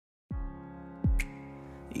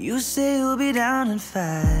You say you'll be down in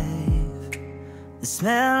 5. The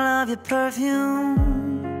smell of your perfume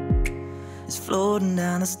is floating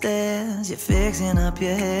down the stairs. You're fixing up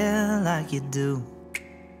your hair like you do.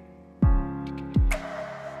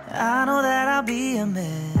 I know that I'll be a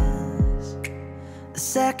mess the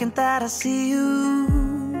second that I see you.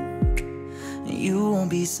 You won't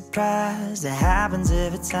be surprised, it happens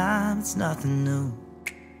every time, it's nothing new.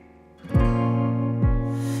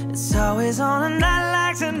 It's always on a night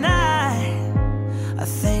like tonight. I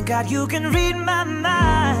thank God you can read my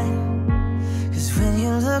mind, 'cause when you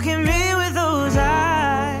look at me with those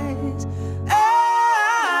eyes,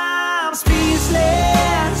 I'm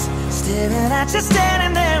speechless, staring at you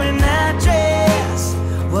standing there in that dress.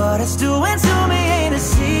 What it's doing to me ain't a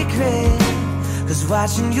secret, 'cause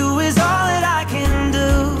watching you is all that I can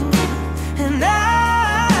do. And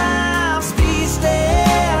I'm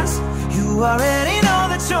speechless, you already know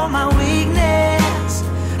that you're my weakness.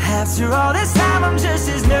 After all this time I'm just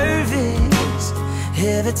as nervous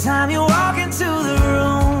every time you walk into the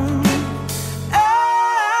room.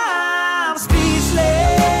 I'm speechless.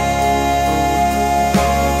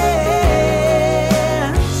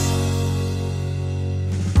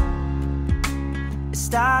 It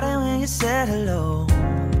started when you said hello,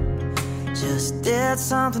 just did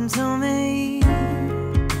something to me.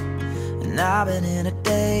 And I've been in a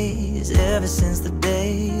daze ever since the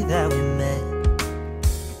day that we met.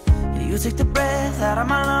 You took the breath out of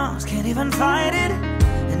my lungs, can't even fight it,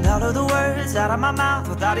 and all of the words out of my mouth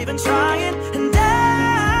without even trying. And I'm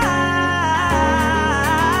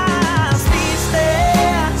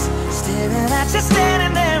speechless, staring at you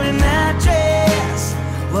standing there in that dress.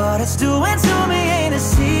 What it's doing to me ain't a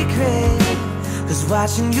secret, 'cause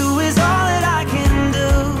watching you is all that I can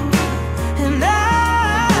do. And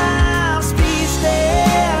I'm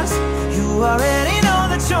speechless, you already know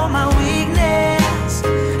that you're my weakness.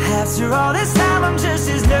 After all this time I'm just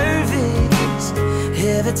as nervous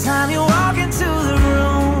every time you walk into the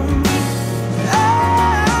room.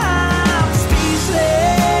 I'm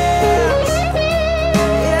speechless.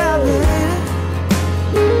 Yeah, baby.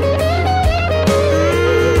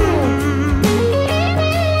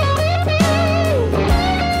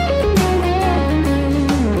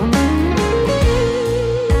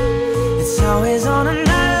 It's always on a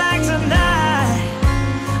night like tonight.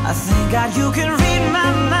 I thank God you can read my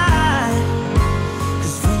mind.